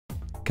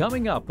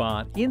Coming up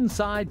on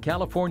Inside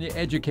California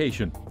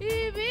Education.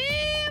 ¡Y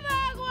viva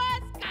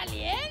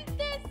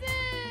Aguascalientes!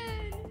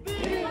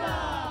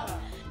 ¡Viva!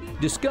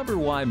 Discover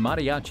why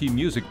mariachi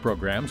music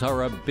programs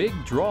are a big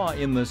draw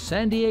in the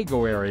San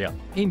Diego area,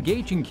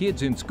 engaging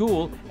kids in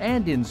school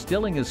and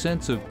instilling a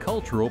sense of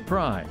cultural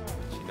pride.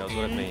 She knows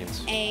what it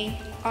means.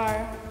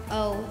 M-A-R-O-C-A-I-N.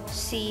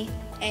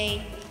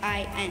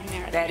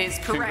 That is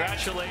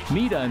correct. Congratulations.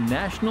 Meet a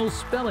national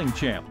spelling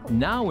champ,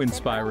 now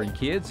inspiring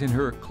kids in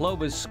her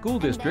Clovis school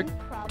district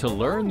to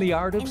learn the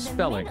art of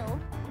spelling.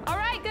 All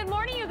right, good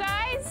morning, you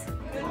guys.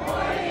 Good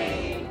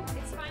morning.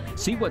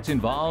 See what's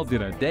involved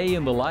in a day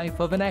in the life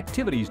of an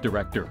activities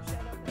director.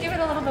 Give it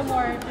a little bit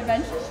more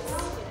dimensions.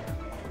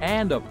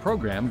 And a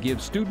program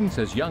gives students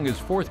as young as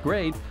 4th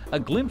grade a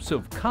glimpse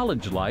of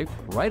college life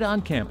right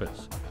on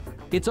campus.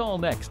 It's all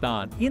next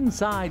on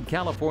Inside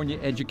California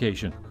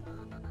Education.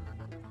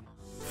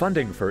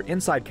 Funding for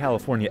Inside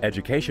California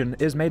Education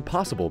is made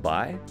possible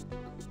by...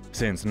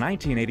 Since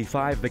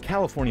 1985, the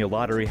California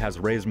Lottery has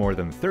raised more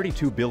than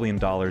 $32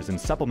 billion in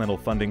supplemental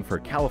funding for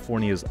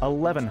California's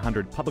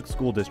 1,100 public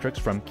school districts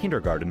from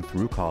kindergarten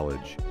through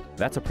college.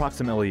 That's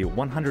approximately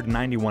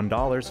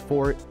 $191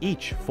 for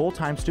each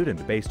full-time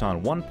student based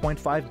on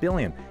 $1.5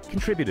 billion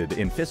contributed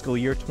in fiscal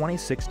year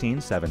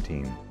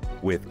 2016-17.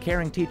 With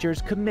caring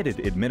teachers,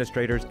 committed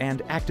administrators,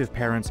 and active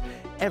parents,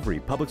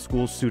 every public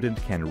school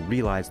student can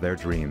realize their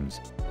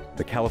dreams.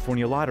 The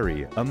California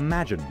Lottery,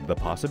 imagine the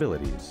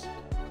possibilities.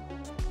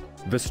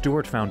 The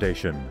Stewart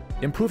Foundation,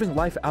 improving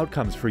life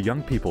outcomes for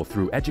young people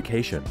through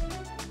education.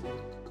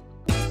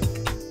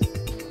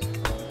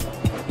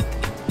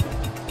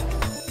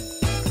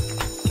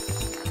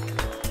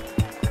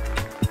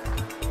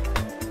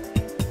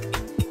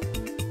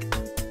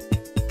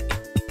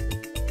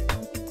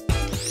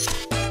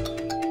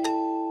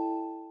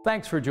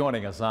 Thanks for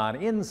joining us on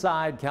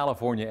Inside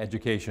California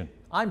Education.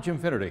 I'm Jim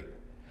Finnerty.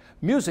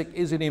 Music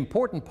is an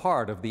important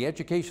part of the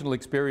educational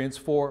experience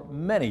for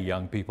many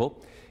young people.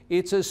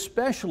 It's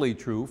especially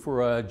true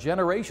for a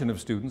generation of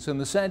students in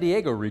the San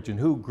Diego region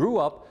who grew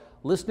up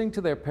listening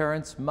to their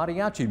parents'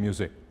 mariachi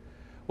music.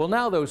 Well,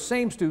 now those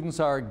same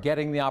students are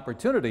getting the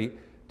opportunity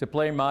to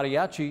play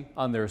mariachi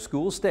on their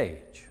school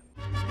stage.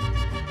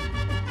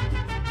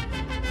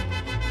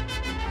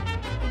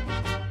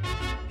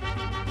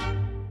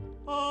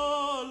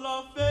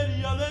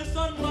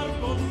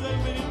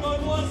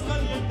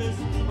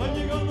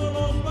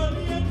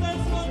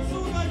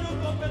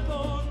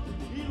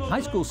 High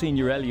school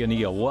senior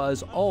Elianilla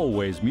was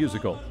always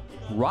musical.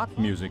 Rock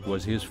music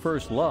was his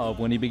first love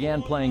when he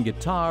began playing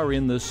guitar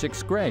in the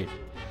 6th grade.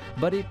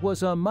 But it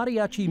was a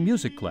mariachi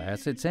music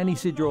class at San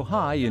Isidro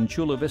High in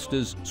Chula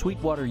Vista's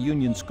Sweetwater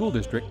Union School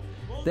District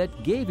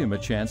that gave him a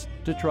chance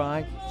to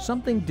try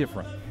something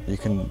different. You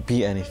can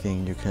be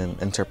anything, you can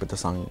interpret the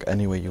song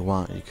any way you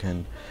want, you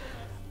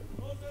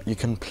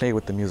can play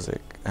with the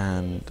music,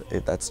 and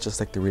that's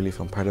just like the really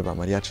fun part about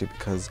mariachi,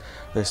 because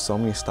there's so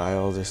many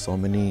styles, there's so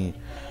many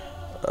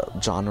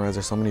genres,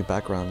 there's so many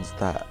backgrounds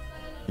that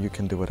you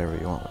can do whatever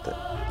you want with it.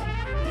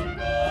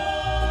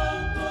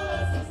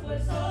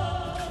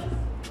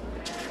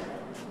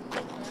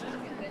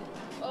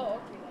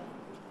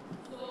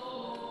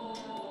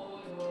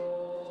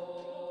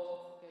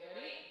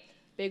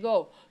 They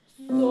go.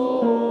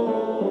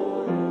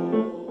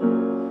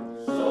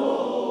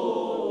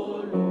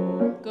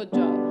 Good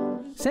job.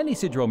 San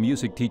Isidro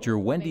music teacher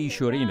Wendy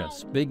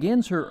Chorinas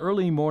begins her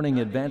early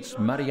morning advanced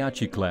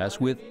mariachi class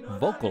with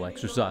vocal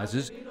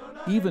exercises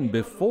even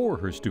before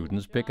her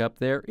students pick up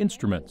their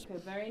instruments.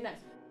 Okay, very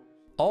nice.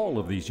 All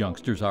of these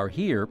youngsters are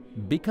here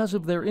because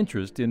of their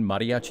interest in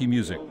mariachi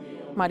music.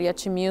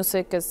 Mariachi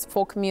music is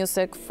folk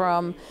music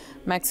from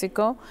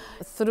Mexico.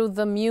 Through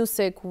the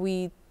music,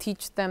 we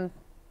teach them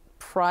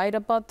pride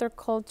about their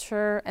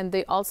culture, and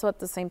they also at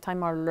the same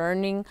time are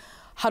learning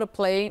how to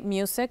play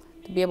music,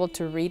 to be able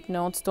to read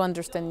notes, to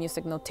understand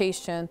music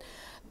notation,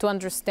 to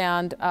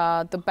understand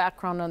the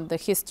background and the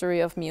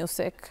history of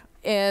music,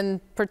 and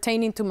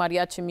pertaining to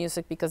mariachi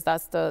music because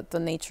that's the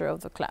nature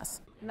of the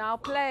class. Now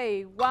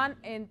play 1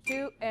 and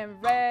 2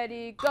 and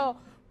ready, go.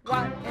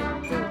 1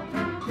 and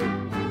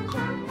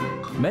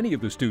 2. Many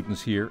of the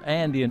students here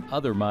and in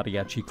other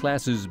mariachi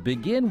classes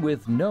begin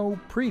with no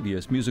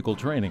previous musical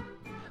training.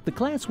 The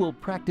class will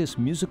practice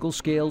musical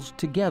scales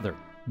together,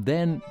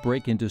 then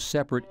break into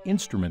separate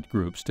instrument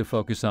groups to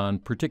focus on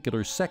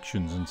particular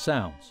sections and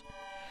sounds.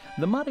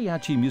 The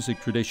mariachi music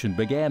tradition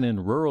began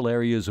in rural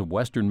areas of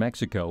western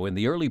Mexico in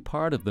the early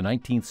part of the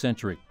 19th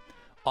century.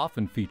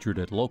 Often featured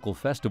at local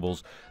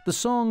festivals, the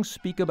songs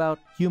speak about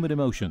human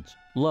emotions,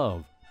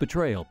 love,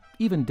 betrayal,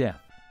 even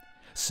death.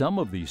 Some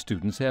of these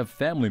students have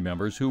family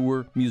members who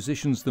were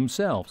musicians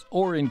themselves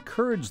or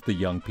encouraged the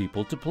young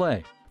people to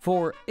play.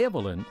 For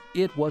Evelyn,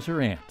 it was her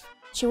aunt.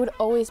 She would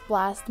always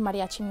blast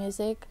mariachi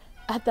music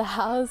at the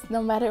house,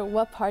 no matter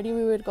what party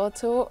we would go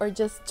to, or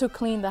just to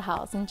clean the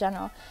house in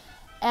general.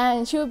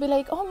 And she would be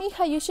like, oh,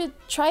 mija, you should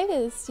try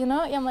this, you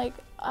know? And I'm like,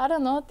 I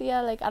don't know,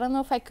 Tia, like, I don't know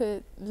if I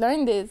could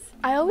learn this.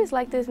 I always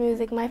liked this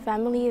music. My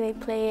family, they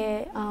play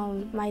it.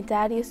 My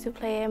dad used to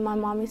play it, my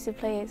mom used to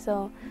play it.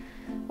 So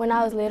when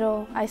I was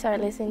little, I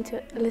started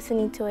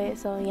listening to it.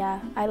 So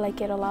yeah, I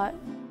like it a lot.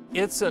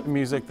 It's a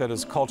music that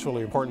is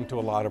culturally important to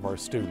a lot of our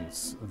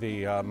students.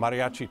 The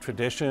mariachi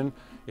tradition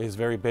is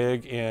very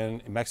big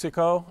in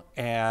Mexico,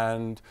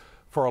 and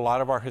for a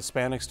lot of our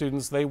Hispanic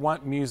students, they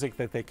want music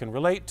that they can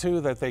relate to,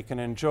 that they can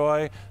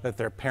enjoy, that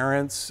their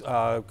parents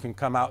can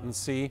come out and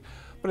see.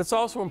 But it's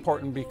also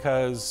important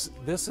because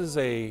this is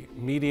a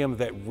medium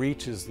that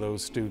reaches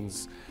those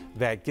students,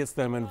 that gets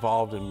them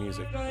involved in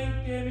music.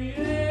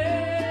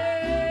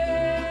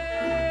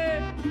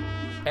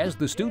 As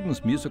the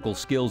students' musical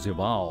skills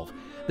evolve,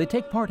 they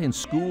take part in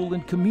school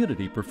and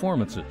community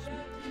performances.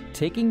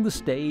 Taking the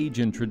stage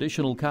in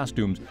traditional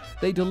costumes,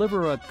 they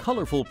deliver a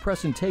colorful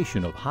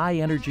presentation of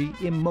high-energy,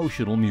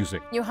 emotional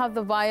music. You have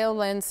the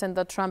violins and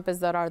the trumpets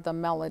that are the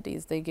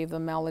melodies. They give the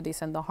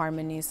melodies and the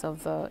harmonies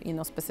of the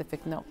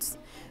specific notes.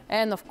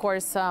 And of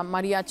course,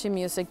 mariachi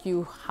music,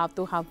 you have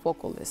to have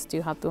vocalists.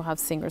 You have to have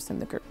singers in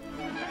the group.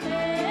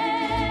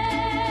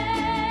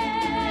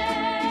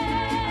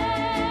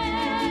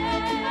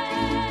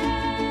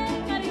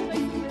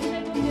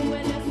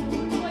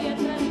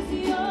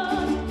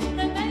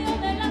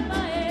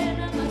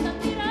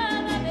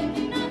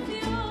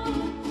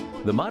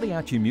 The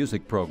mariachi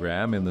music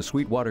program in the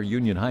Sweetwater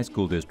Union High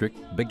School District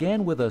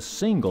began with a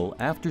single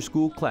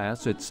after-school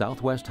class at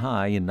Southwest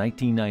High in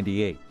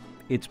 1998.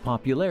 Its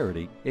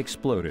popularity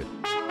exploded.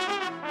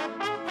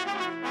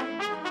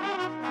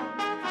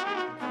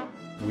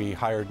 We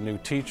hired new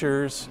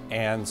teachers,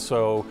 and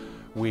so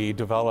we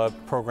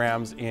developed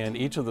programs in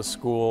each of the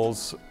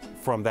schools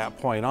from that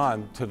point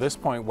on to this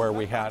point, where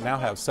we now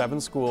have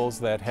 7 schools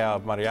that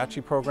have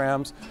mariachi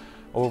programs,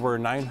 over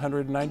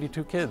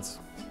 992 kids.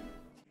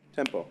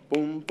 Tempo.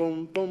 Boom,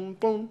 boom, boom,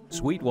 boom.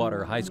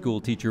 Sweetwater High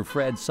School teacher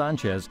Fred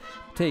Sanchez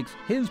takes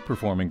his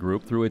performing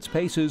group through its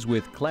paces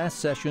with class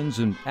sessions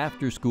and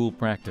after-school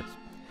practice.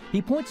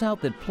 He points out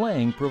that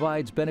playing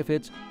provides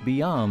benefits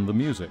beyond the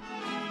music.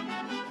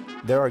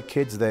 There are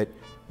kids that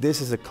this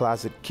is a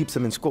class that keeps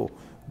them in school.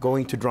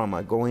 Going to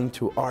drama, going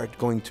to art,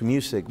 going to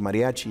music,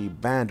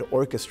 mariachi, band,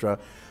 orchestra.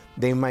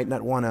 They might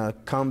not want to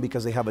come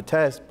because they have a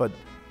test, but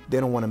they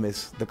don't want to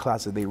miss the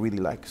class that they really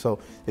like. So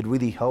it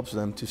really helps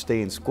them to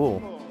stay in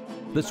school.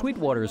 The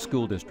Sweetwater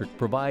School District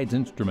provides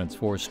instruments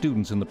for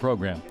students in the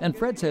program, and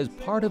Fred says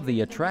part of the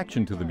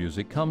attraction to the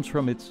music comes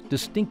from its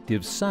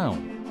distinctive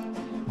sound.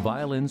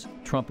 Violins,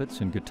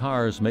 trumpets, and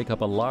guitars make up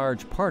a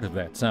large part of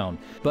that sound,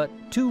 but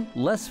 2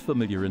 less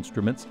familiar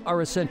instruments are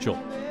essential.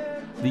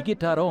 The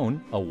guitarrón,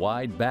 a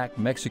wide-back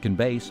Mexican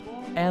bass,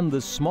 and the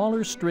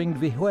smaller stringed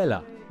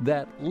vihuela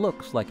that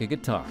looks like a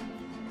guitar.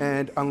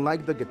 And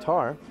unlike the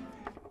guitar,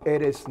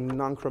 it is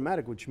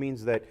non-chromatic, which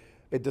means that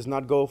it does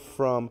not go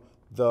from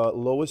the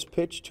lowest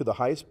pitch to the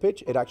highest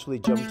pitch. It actually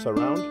jumps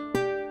around,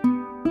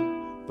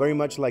 very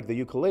much like the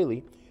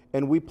ukulele,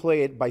 and we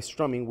play it by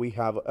strumming. We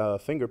have a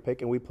finger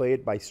pick, and we play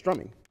it by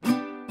strumming.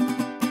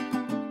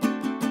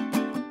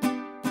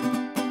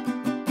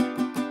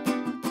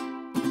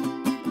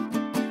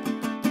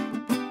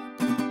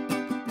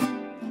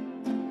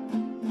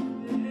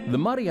 The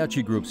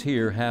mariachi groups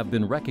here have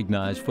been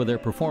recognized for their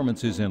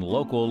performances in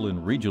local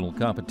and regional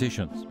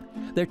competitions.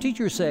 Their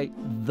teachers say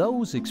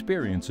those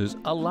experiences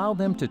allow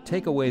them to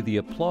take away the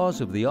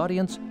applause of the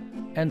audience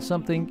and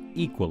something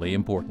equally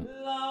important.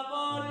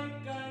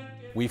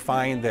 We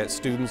find that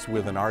students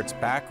with an arts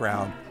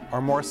background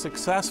are more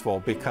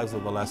successful because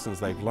of the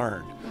lessons they've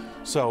learned.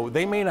 So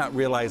they may not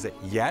realize it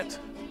yet,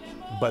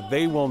 but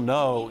they will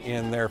know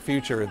in their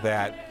future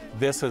that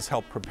this has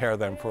helped prepare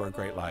them for a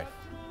great life.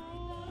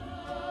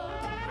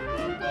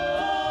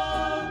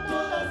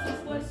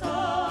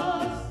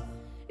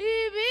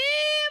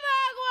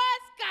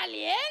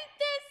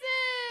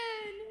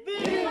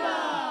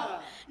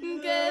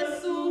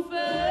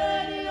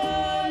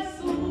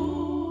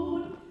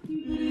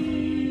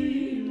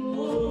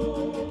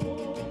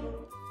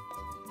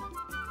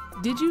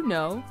 Did you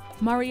know?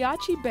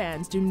 Mariachi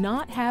bands do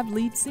not have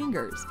lead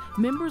singers.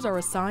 Members are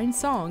assigned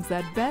songs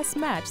that best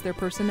match their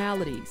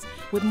personalities.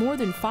 With more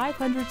than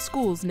 500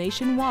 schools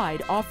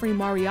nationwide offering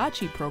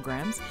mariachi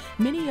programs,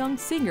 many young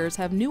singers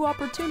have new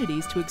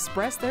opportunities to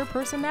express their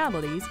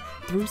personalities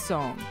through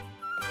song.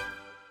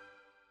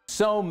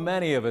 So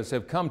many of us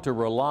have come to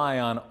rely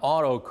on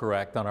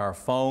autocorrect on our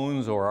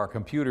phones or our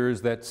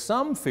computers that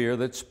some fear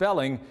that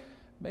spelling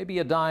may be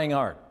a dying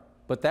art.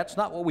 But that's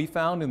not what we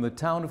found in the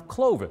town of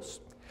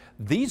Clovis.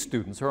 These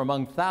students are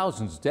among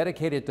thousands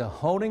dedicated to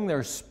honing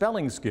their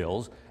spelling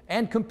skills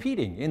and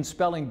competing in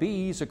spelling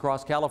bees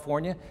across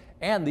California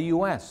and the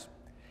U.S.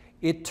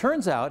 It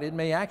turns out it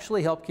may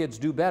actually help kids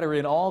do better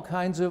in all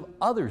kinds of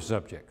other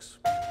subjects.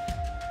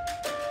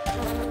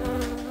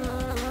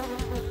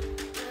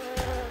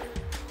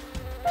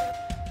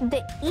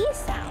 The E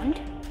sound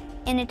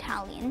in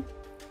Italian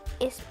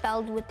is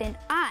spelled with an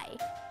I.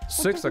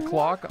 6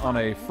 o'clock on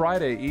a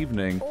Friday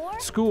evening,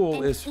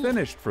 school is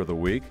finished for the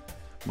week,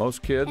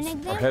 Most kids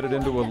are headed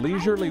into a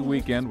leisurely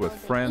weekend with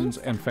friends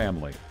and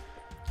family.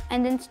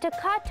 And then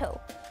staccato,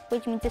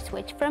 which means to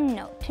switch from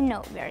note to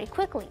note very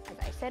quickly, as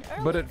I said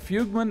earlier. But at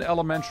Fugman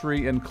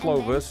Elementary in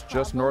Clovis,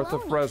 just north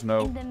of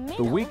Fresno,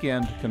 the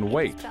weekend can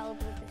wait.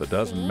 The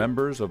dozen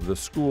members of the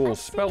school's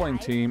spelling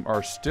team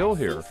are still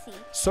here,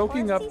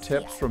 soaking up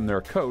tips from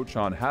their coach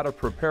on how to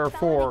prepare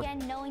for,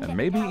 and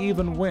maybe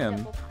even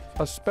win,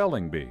 a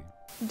spelling bee.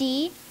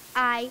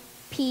 D-I-P-S-O.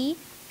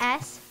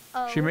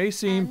 She may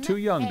seem too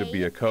young to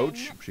be a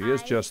coach. She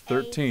is just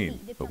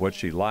 13. But what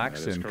she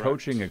lacks in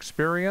coaching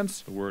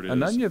experience,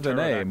 Ananya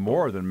Vinay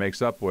more than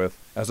makes up with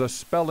as a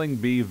spelling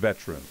bee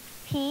veteran.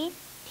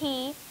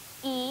 P-T-E-R-O-D-A-C-T-Y-L,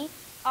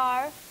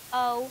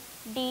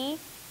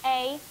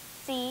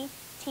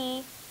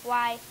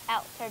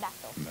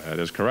 pterodactyl. That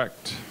is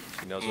correct.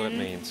 He knows what it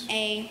means.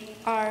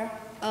 A-R-O-C-A-I-N.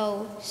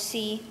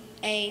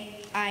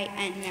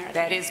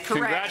 That is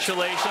correct.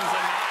 Congratulations,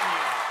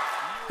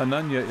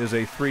 Ananya is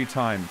a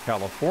 3-time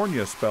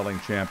California spelling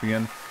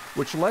champion,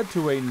 which led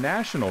to a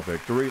national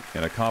victory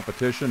in a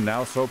competition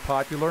now so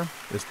popular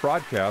it's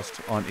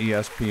broadcast on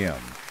ESPN.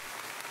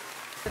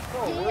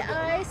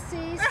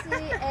 D-I-C-C-A-L-O.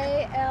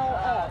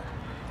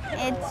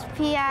 It's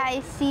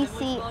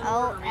P-I-C-C-O-L-O,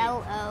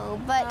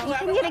 but you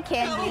can get a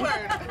candy.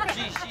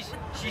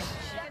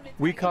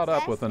 We caught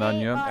up with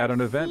Ananya at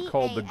an event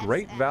called the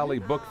Great Valley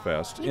Book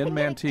Fest in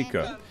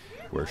Manteca,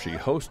 where she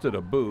hosted a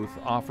booth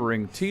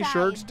offering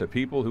T-shirts to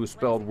people who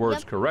spelled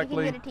words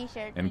correctly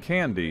and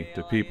candy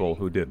to people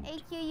who didn't.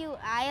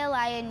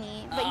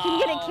 A-Q-U-I-L-I-N-E, but you can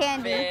get a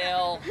candy.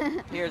 Fail.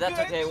 Here, that's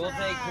okay. We'll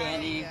take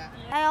candy.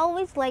 I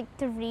always liked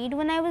to read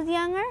when I was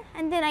younger,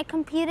 and then I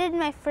competed in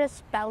my first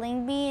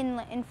spelling bee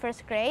in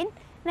first grade,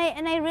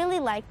 and I really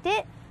liked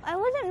it. I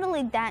wasn't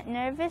really that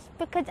nervous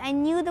because I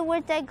knew the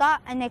words I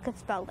got and I could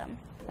spell them.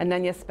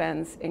 Ananya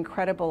spends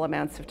incredible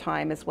amounts of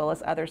time, as well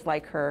as others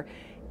like her,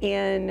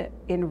 in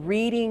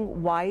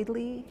reading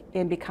widely,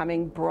 in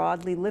becoming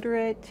broadly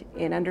literate,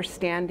 in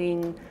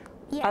understanding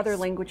other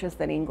languages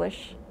than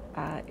English.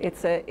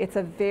 It's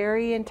a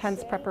very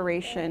intense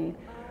preparation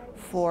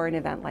for an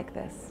event like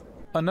this.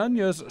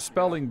 Ananya's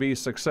spelling bee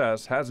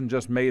success hasn't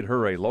just made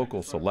her a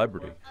local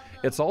celebrity.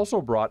 It's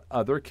also brought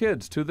other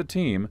kids to the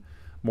team.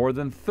 More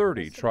than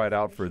 30 tried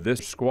out for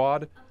this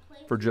squad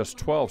for just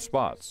 12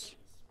 spots.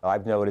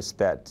 I've noticed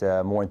that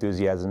more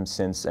enthusiasm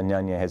since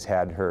Ananya has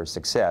had her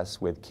success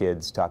with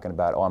kids talking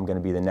about, oh, I'm going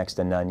to be the next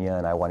Ananya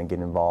and I want to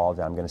get involved,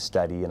 and I'm going to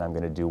study and I'm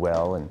going to do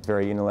well, and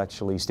very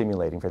intellectually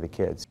stimulating for the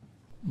kids.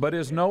 But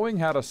is knowing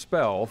how to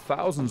spell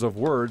thousands of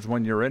words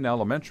when you're in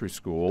elementary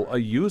school a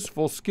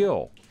useful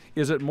skill?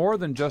 Is it more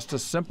than just a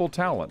simple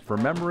talent for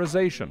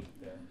memorization?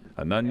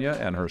 Ananya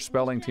and her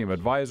spelling team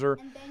advisor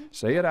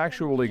say it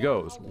actually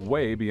goes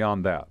way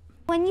beyond that.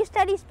 When you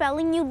study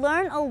spelling, you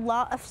learn a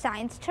lot of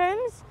science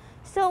terms.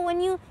 So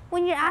when you're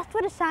asked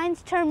what a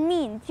science term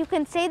means, you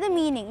can say the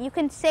meaning, you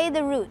can say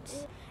the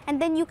roots,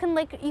 and then you can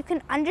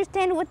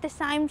understand what the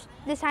science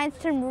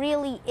term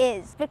really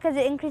is, because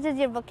it increases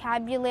your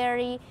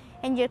vocabulary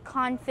and your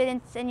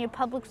confidence and your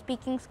public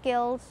speaking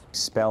skills.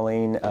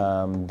 Spelling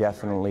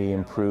definitely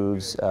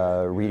improves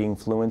reading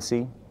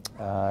fluency,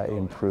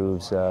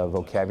 improves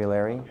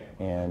vocabulary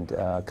and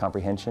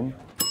comprehension.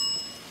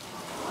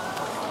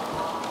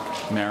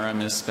 Mara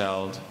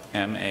misspelled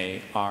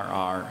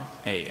M-A-R-R-A-M.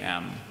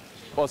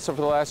 Well, so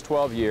for the last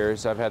 12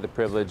 years, I've had the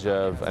privilege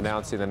of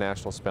announcing the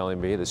National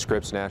Spelling Bee, the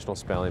Scripps National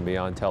Spelling Bee,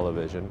 on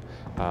television.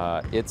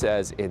 It's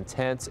as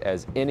intense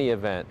as any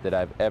event that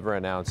I've ever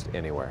announced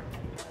anywhere.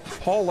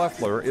 Paul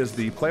Leffler is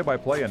the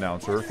play-by-play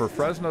announcer for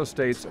Fresno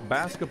State's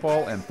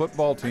basketball and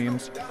football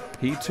teams.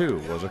 He too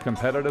was a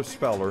competitive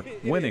speller,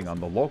 winning on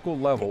the local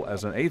level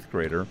as an 8th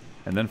grader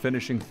and then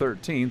finishing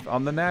 13th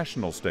on the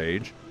national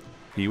stage.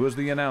 He was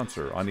the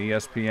announcer on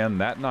ESPN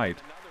that night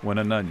when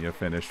Ananya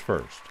finished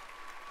first.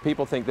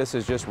 People think this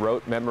is just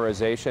rote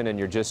memorization and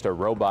you're just a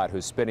robot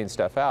who's spitting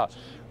stuff out.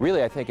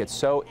 Really, I think it's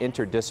so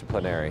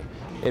interdisciplinary.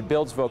 It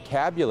builds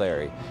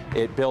vocabulary.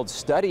 It builds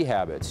study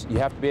habits. You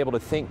have to be able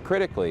to think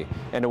critically.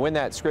 And to win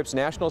that Scripps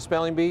National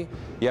Spelling Bee,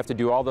 you have to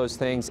do all those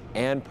things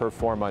and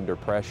perform under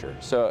pressure.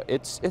 So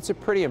it's a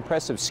pretty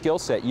impressive skill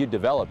set you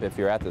develop if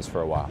you're at this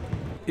for a while.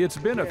 It's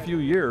been a few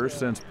years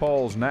since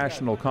Paul's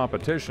national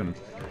competition,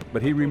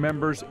 but he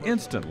remembers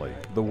instantly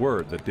the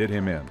word that did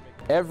him in.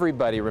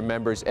 Everybody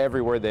remembers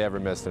every word they ever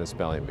missed in a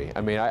spelling bee.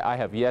 I mean, I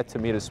have yet to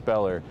meet a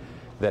speller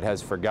that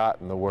has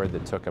forgotten the word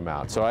that took him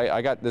out. So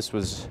I got, this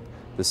was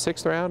the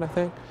 6th round, I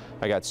think.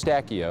 I got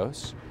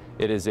stachyose.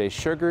 It is a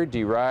sugar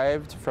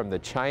derived from the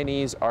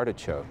Chinese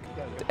artichoke.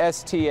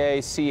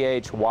 S-T-A-C-H-Y-O-S-E.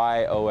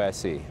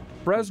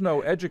 Fresno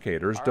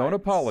educators don't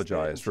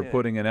apologize for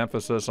putting an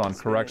emphasis on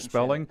correct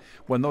spelling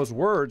when those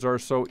words are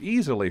so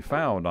easily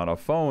found on a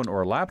phone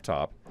or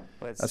laptop.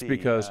 That's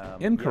because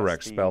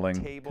incorrect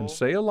spelling can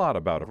say a lot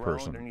about a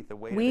person.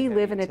 We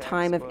live in a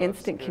time of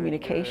instant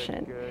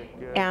communication,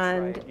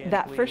 and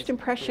that first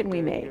impression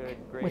we make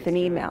with an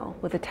email,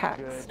 with a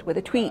text, with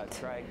a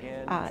tweet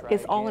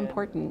is all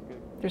important.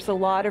 There's a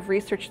lot of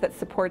research that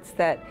supports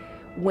that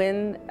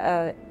when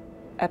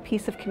a a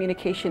piece of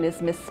communication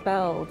is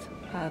misspelled,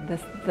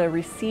 the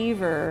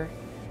receiver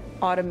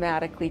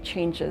automatically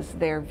changes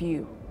their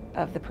view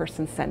of the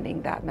person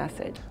sending that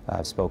message.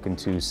 I've spoken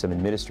to some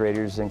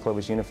administrators in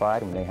Clovis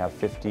Unified. When they have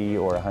 50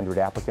 or 100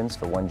 applicants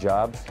for one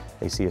job,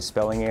 they see a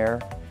spelling error,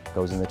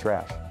 goes in the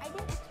trash.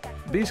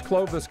 These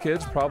Clovis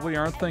kids probably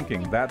aren't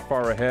thinking that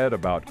far ahead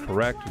about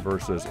correct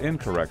versus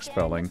incorrect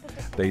spelling.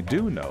 They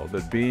do know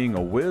that being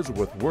a whiz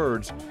with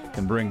words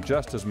can bring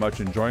just as much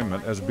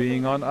enjoyment as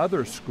being on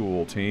other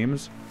school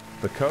teams.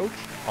 The coach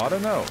ought to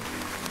know.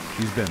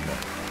 He's been there.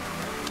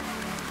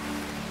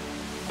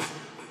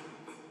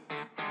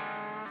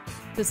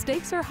 The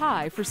stakes are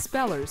high for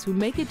spellers who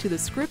make it to the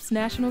Scripps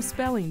National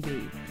Spelling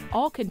Bee.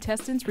 All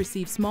contestants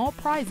receive small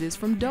prizes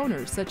from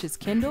donors such as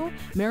Kindle,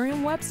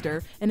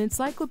 Merriam-Webster, and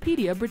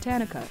Encyclopedia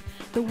Britannica.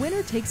 The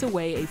winner takes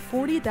away a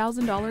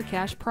 $40,000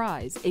 cash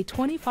prize, a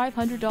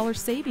 $2,500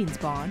 savings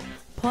bond,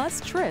 plus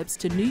trips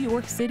to New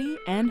York City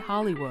and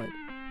Hollywood.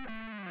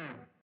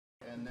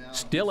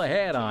 Still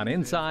ahead on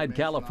Inside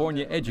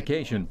California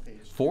Education.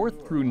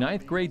 4th through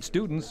 9th grade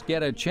students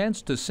get a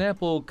chance to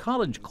sample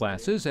college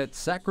classes at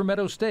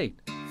Sacramento State.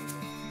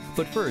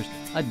 But first,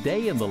 a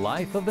day in the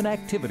life of an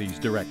activities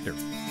director.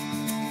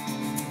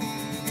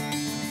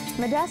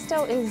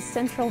 Modesto is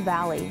Central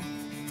Valley.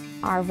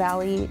 Our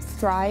valley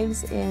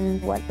thrives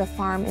in what the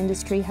farm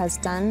industry has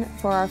done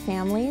for our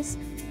families.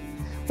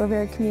 We're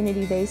very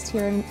community-based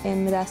here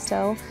in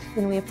Modesto,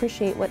 and we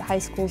appreciate what high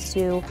schools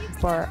do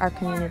for our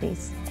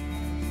communities.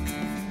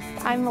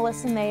 I'm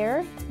Melissa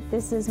Mayer.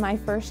 This is my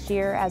first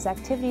year as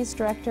Activities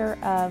Director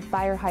of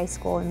Bayer High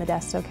School in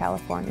Modesto,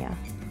 California.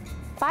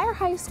 Bayer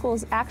High School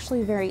is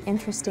actually a very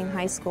interesting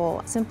high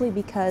school simply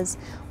because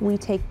we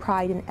take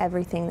pride in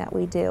everything that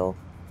we do.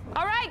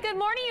 All right, good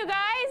morning, you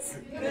guys.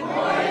 Good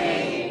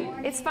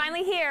morning. It's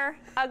finally here,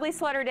 Ugly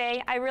Sweater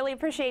Day. I really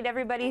appreciate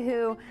everybody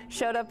who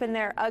showed up in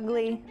their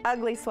ugly,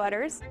 ugly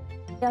sweaters.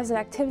 As an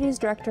activities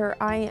director,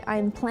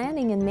 I'm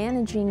planning and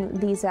managing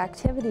these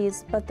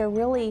activities, but they're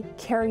really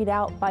carried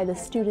out by the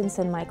students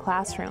in my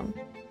classroom.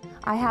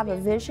 I have a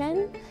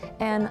vision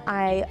and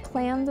I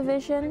plan the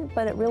vision,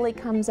 but it really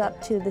comes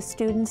up to the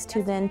students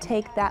to then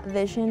take that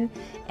vision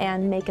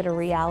and make it a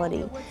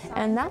reality.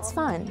 And that's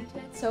fun.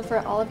 So for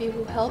all of you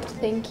who helped,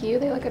 thank you.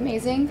 They look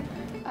amazing.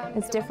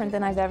 It's different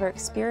than I've ever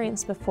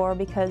experienced before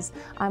because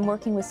I'm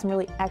working with some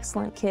really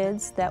excellent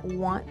kids that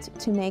want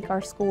to make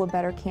our school a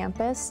better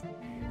campus.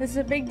 This is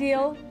a big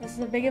deal. This is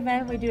a big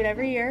event. We do it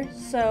every year,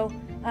 so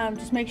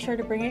just make sure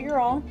to bring it your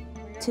all.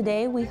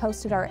 Today we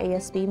hosted our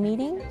ASB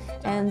meeting,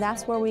 and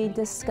that's where we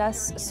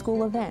discuss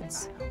school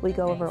events. We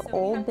go over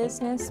old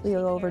business, we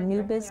go over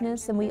new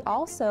business, and we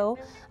also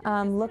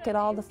look at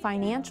all the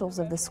financials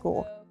of the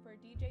school.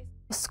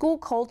 School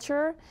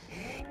culture,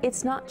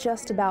 it's not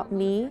just about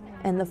me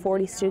and the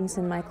 40 students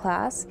in my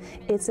class.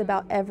 It's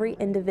about every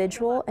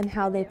individual and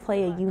how they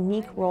play a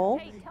unique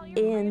role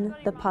in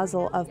the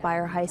puzzle of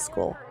Bayer High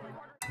School.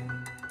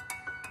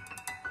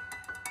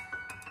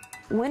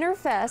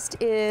 Winterfest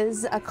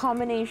is a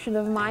combination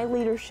of my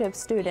leadership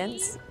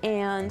students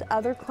and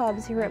other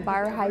clubs here at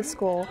Bayer High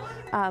School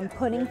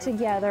putting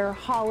together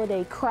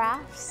holiday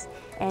crafts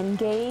and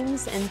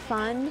games and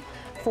fun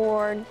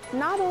for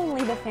not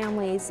only the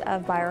families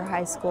of Bayer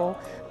High School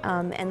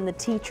and the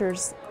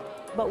teachers,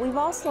 but we've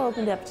also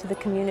opened up to the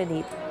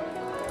community.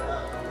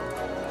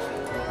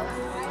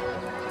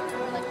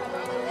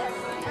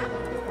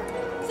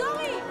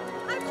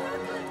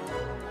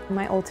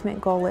 My ultimate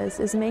goal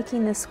is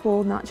making this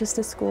school not just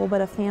a school,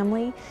 but a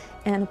family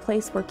and a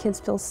place where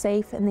kids feel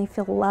safe and they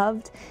feel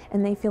loved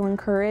and they feel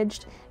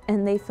encouraged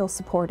and they feel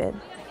supported.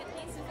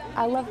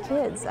 I love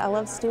kids, I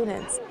love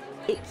students.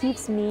 It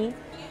keeps me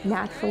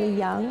naturally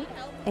young,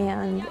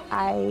 and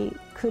I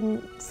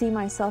couldn't see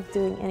myself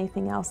doing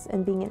anything else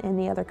and being in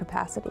any other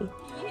capacity.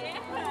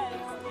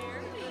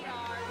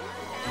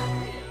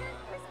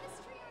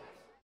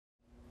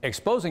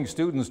 Exposing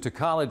students to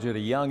college at a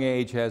young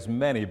age has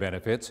many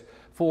benefits.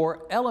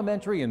 For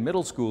elementary and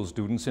middle school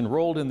students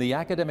enrolled in the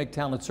Academic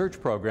Talent Search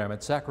program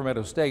at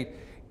Sacramento State,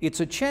 it's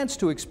a chance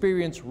to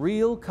experience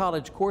real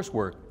college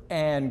coursework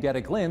and get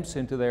a glimpse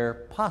into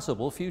their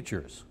possible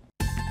futures.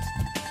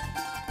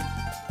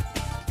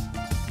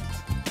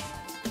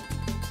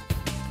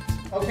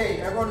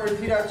 Okay, everyone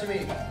repeat after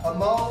me.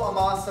 Amo,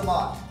 ama,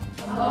 samat.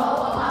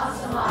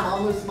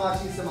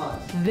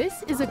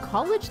 This is a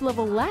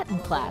college-level Latin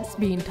class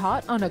being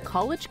taught on a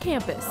college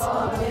campus.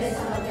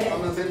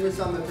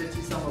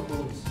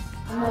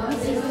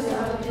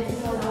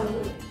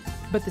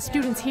 But the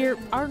students here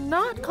are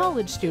not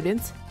college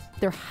students.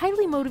 They're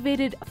highly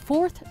motivated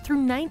 4th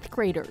through 9th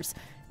graders,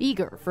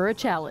 eager for a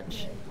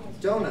challenge.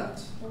 Donut.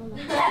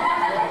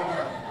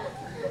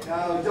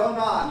 No,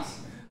 donut.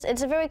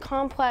 It's a very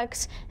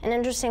complex and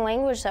interesting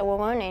language that we're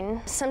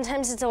learning.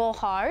 Sometimes it's a little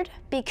hard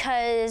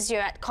because you're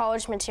at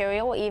college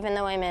material, even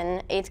though I'm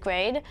in 8th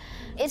grade.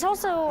 It's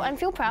also, I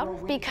feel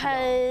proud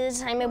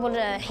because I'm able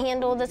to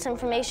handle this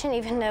information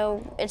even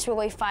though it's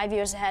really 5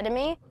 years ahead of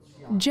me.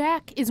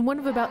 Jack is one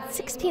of about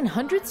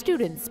 1,600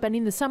 students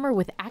spending the summer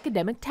with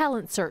Academic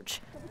Talent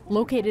Search.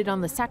 Located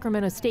on the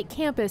Sacramento State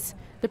campus,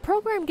 the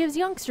program gives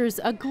youngsters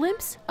a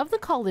glimpse of the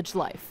college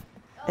life.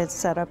 It's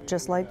set up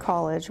just like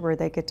college, where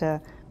they get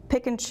to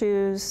pick and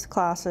choose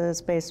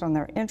classes based on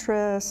their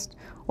interest,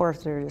 or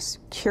if they're just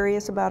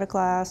curious about a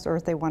class, or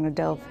if they want to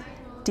delve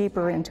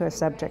deeper into a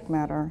subject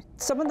matter.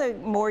 Some of the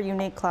more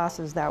unique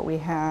classes that we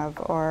have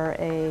are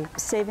a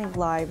Saving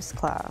Lives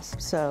class.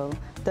 So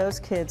those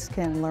kids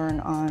can learn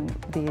on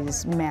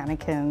these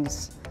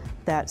mannequins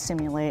that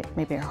simulate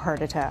maybe a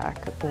heart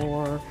attack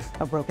or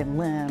a broken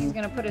limb. He's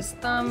going to put his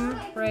thumb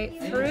right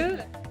through.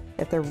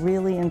 If they're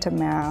really into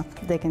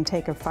math, they can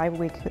take a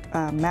 5-week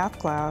math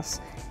class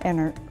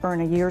and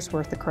earn a year's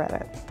worth of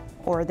credit.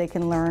 Or they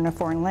can learn a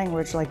foreign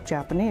language like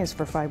Japanese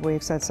for 5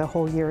 weeks. That's a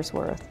whole year's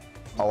worth.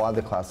 A lot of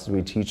the classes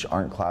we teach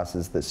aren't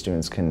classes that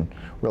students can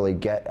really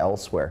get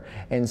elsewhere.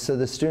 And so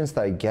the students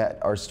that I get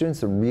are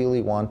students that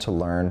really want to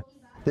learn.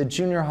 The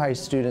junior high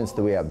students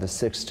that we have, the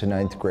 6th to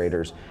 9th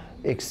graders,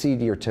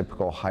 exceed your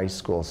typical high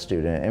school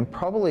student, and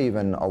probably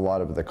even a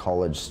lot of the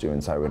college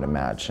students, I would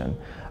imagine,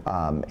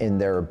 in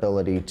their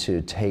ability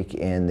to take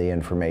in the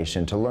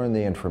information, to learn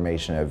the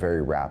information at a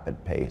very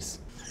rapid pace.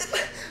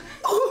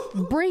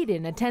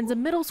 Braden attends a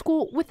middle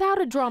school without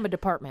a drama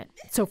department.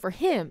 So for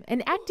him,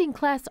 an acting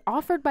class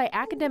offered by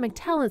Academic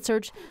Talent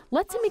Search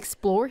lets him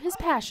explore his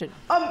passion.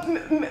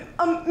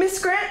 Miss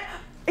Grant,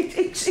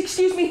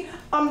 excuse me,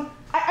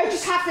 I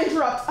just have to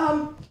interrupt.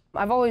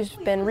 I've always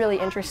been really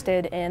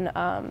interested in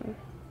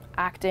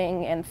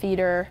acting and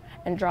theater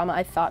and drama.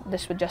 I thought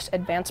this would just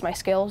advance my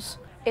skills.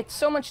 It's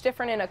so much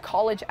different in a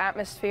college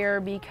atmosphere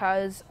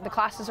because the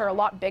classes are a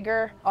lot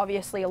bigger,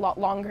 obviously a lot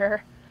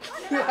longer.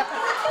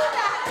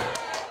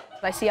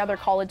 I see other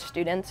college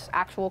students,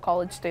 actual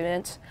college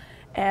students,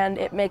 and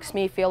it makes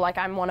me feel like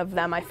I'm one of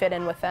them. I fit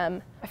in with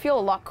them. I feel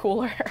a lot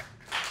cooler.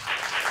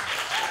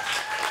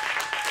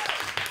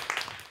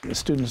 The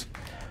students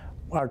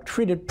are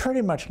treated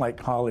pretty much like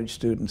college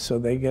students, so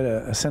they get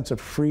a sense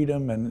of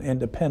freedom and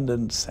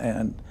independence,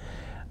 and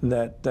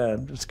that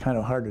it's kind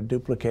of hard to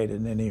duplicate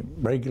in any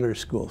regular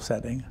school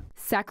setting.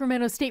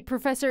 Sacramento State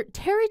professor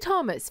Terry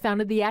Thomas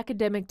founded the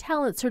Academic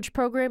Talent Search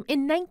program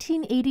in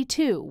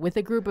 1982 with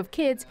a group of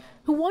kids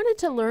who wanted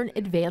to learn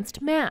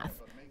advanced math.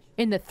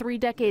 In the 3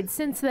 decades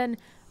since then,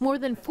 more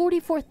than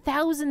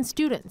 44,000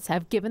 students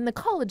have given the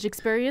college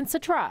experience a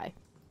try.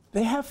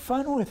 They have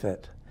fun with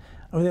it.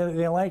 I mean,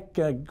 they like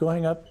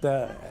going up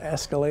the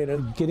escalator,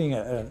 getting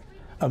a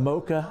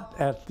mocha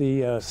at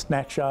the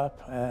snack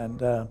shop,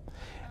 and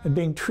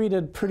being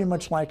treated pretty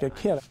much like a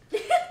kid.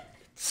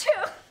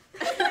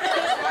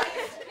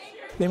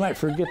 They might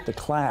forget the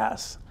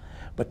class,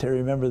 but they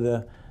remember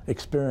the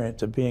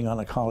experience of being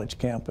on a college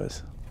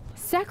campus.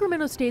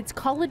 Sacramento State's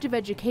College of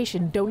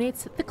Education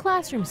donates the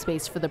classroom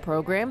space for the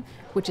program,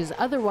 which is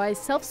otherwise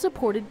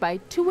self-supported by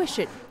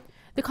tuition.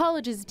 The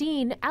college's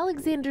dean,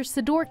 Alexander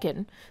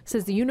Sidorkin,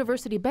 says the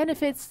university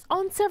benefits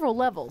on several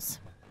levels.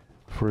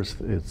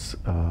 First, it's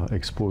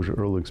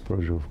early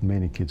exposure of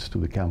many kids to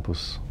the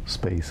campus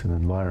space and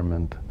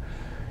environment,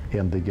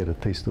 and they get a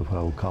taste of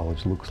how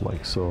college looks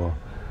like. So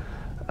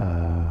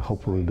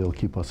hopefully they'll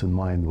keep us in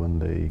mind when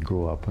they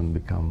grow up and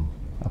become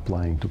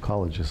applying to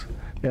colleges.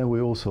 And we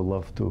also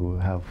love to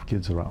have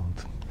kids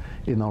around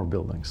in our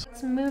buildings.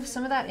 Let's move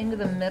some of that into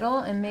the middle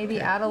and maybe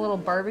add a little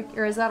barbecue,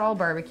 or is that all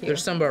barbecue?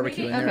 There's some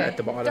barbecue in there at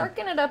the bottom.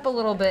 Darken it up a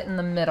little bit in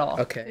the middle.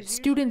 Okay.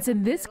 Students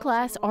in this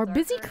class are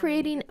busy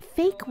creating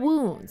fake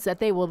wounds that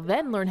they will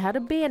then learn how to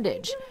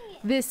bandage.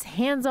 This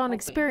hands-on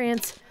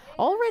experience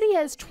already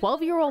has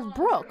 12-year-old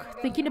Brooke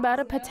thinking about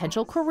a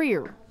potential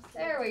career.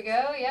 There we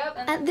go, yep.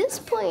 At this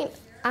point,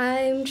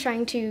 I'm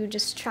trying to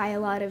just try a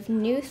lot of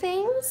new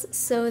things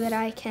so that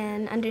I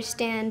can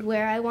understand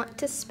where I want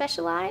to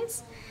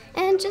specialize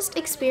and just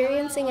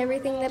experiencing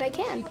everything that I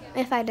can.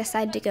 If I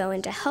decide to go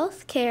into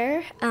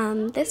healthcare,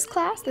 this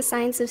class, The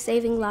Science of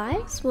Saving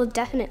Lives, will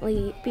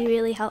definitely be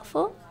really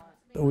helpful.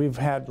 We've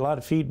had a lot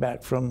of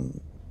feedback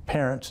from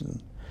parents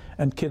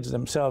and kids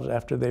themselves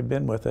after they've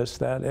been with us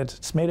that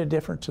it's made a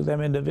difference to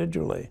them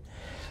individually,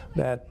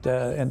 that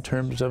in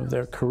terms of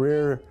their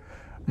career,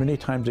 many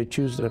times they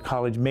choose their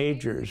college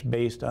majors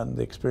based on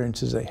the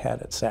experiences they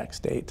had at Sac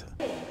State.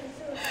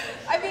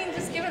 I mean,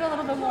 just give it a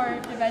little bit more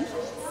dimension.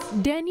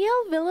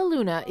 Danielle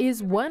Villaluna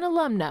is one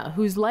alumna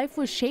whose life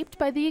was shaped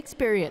by the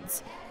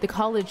experience. The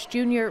college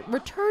junior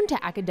returned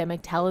to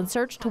Academic Talent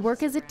Search to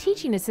work as a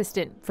teaching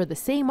assistant for the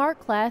same art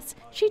class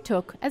she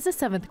took as a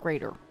 7th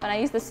grader. And I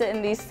used to sit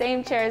in these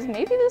same chairs,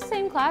 maybe the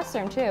same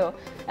classroom too.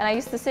 And I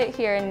used to sit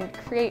here and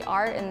create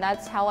art, and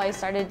that's how I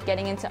started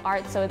getting into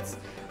art. So it's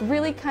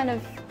really kind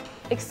of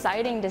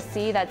exciting to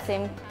see that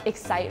same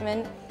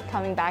excitement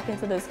coming back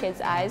into those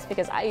kids' eyes,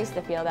 because I used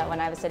to feel that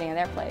when I was sitting in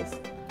their place.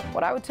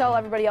 What I would tell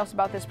everybody else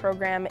about this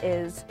program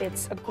is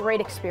it's a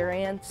great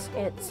experience.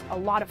 It's a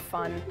lot of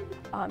fun.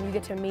 You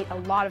get to meet a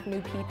lot of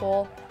new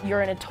people.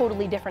 You're in a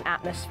totally different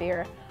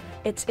atmosphere.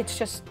 It's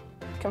just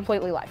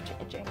completely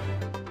life-changing.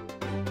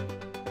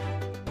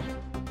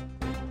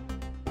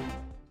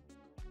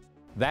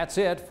 That's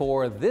it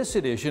for this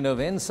edition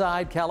of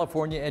Inside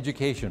California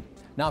Education.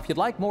 Now, if you'd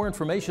like more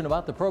information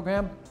about the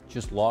program,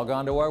 just log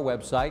on to our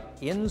website,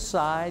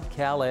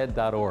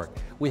 InsideCalEd.org.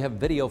 We have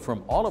video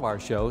from all of our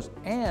shows,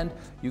 and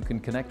you can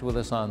connect with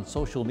us on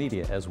social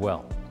media as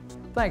well.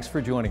 Thanks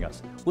for joining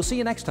us. We'll see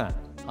you next time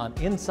on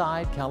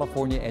Inside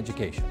California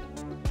Education.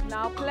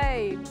 Now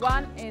play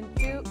 1 and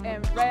 2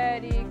 and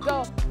ready,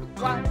 go.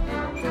 1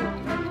 and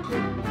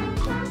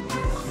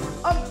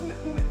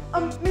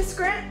 2. Miss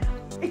Grant,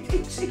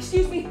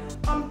 excuse me.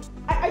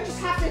 I just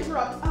have to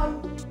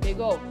interrupt. They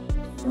go.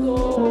 Good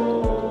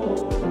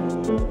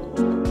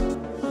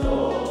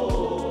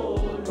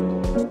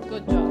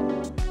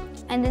job.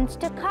 And then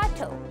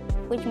staccato,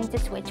 which means to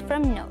switch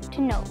from note to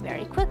note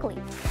very quickly.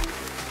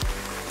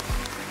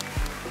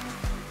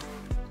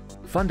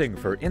 Funding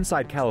for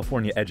Inside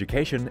California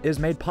Education is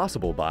made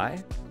possible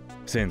by...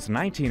 Since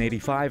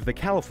 1985, the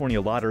California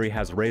Lottery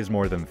has raised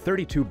more than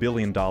 $32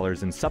 billion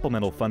in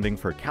supplemental funding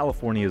for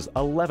California's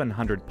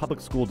 1,100 public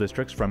school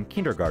districts from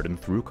kindergarten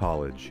through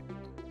college.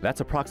 That's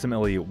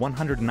approximately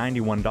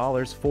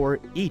 $191 for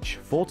each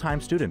full-time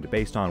student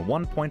based on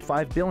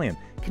 $1.5 billion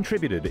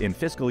contributed in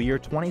fiscal year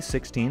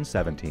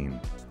 2016-17.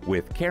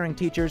 With caring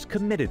teachers,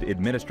 committed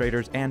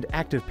administrators, and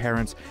active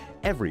parents,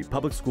 every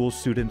public school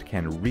student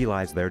can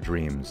realize their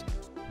dreams.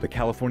 The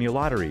California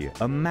Lottery,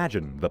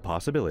 imagine the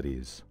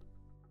possibilities.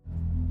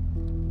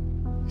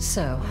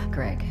 So,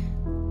 Greg,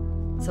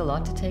 it's a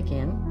lot to take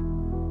in.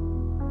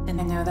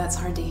 And I know that's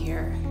hard to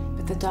hear,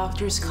 but the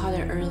doctors caught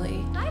it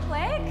early. Hi,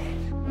 Blake.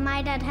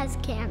 My dad has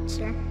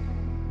cancer.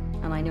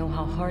 And I know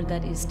how hard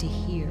that is to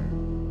hear.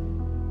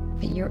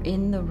 But you're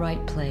in the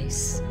right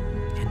place.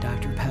 And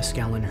Dr.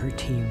 Pascal and her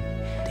team,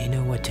 they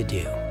know what to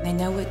do. They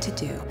know what to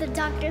do. The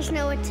doctors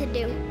know what to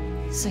do.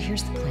 So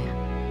here's the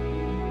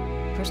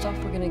plan. First off,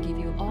 we're going to give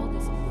you all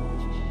this information.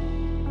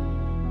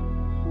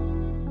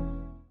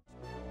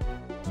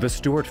 The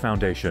Stewart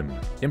Foundation,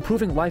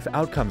 improving life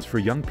outcomes for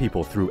young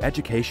people through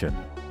education.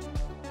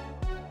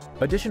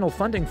 Additional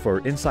funding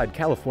for Inside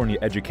California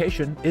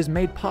Education is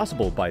made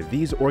possible by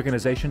these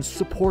organizations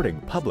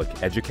supporting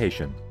public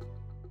education.